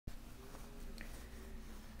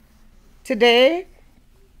Today,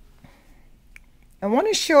 I want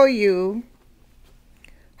to show you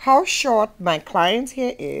how short my client's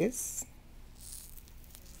hair is.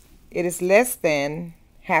 It is less than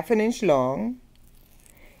 ½ inch long.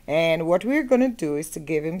 And what we're going to do is to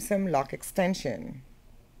give him some lock extension.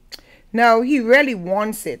 Now, he really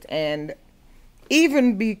wants it, and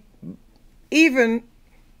even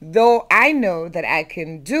though I know that I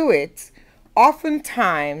can do it,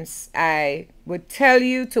 oftentimes I would tell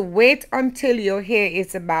you to wait until your hair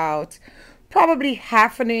is about probably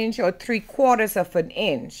 ½ inch or 3/4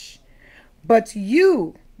 inch. But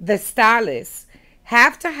you, the stylist,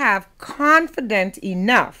 have to have confidence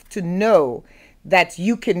enough to know that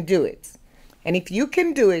you can do it. And if you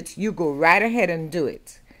can do it, you go right ahead and do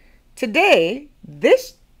it. Today,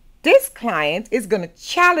 this client is going to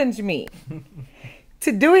challenge me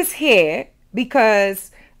to do his hair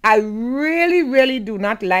because I really do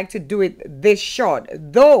not like to do it this short,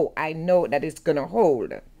 though I know that it's going to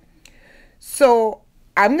hold. So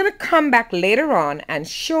I'm going to come back later on and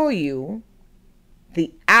show you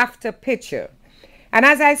the after picture. And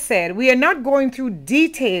as I said, we are not going through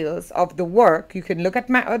details of the work. You can look at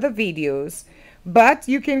my other videos, but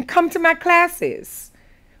you can come to my classes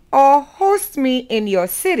or host me in your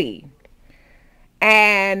city.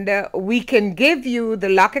 And we can give you the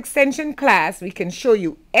lock extension class. We can show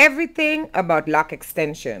you everything about lock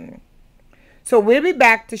extension. So we'll be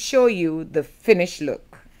back to show you the finished look.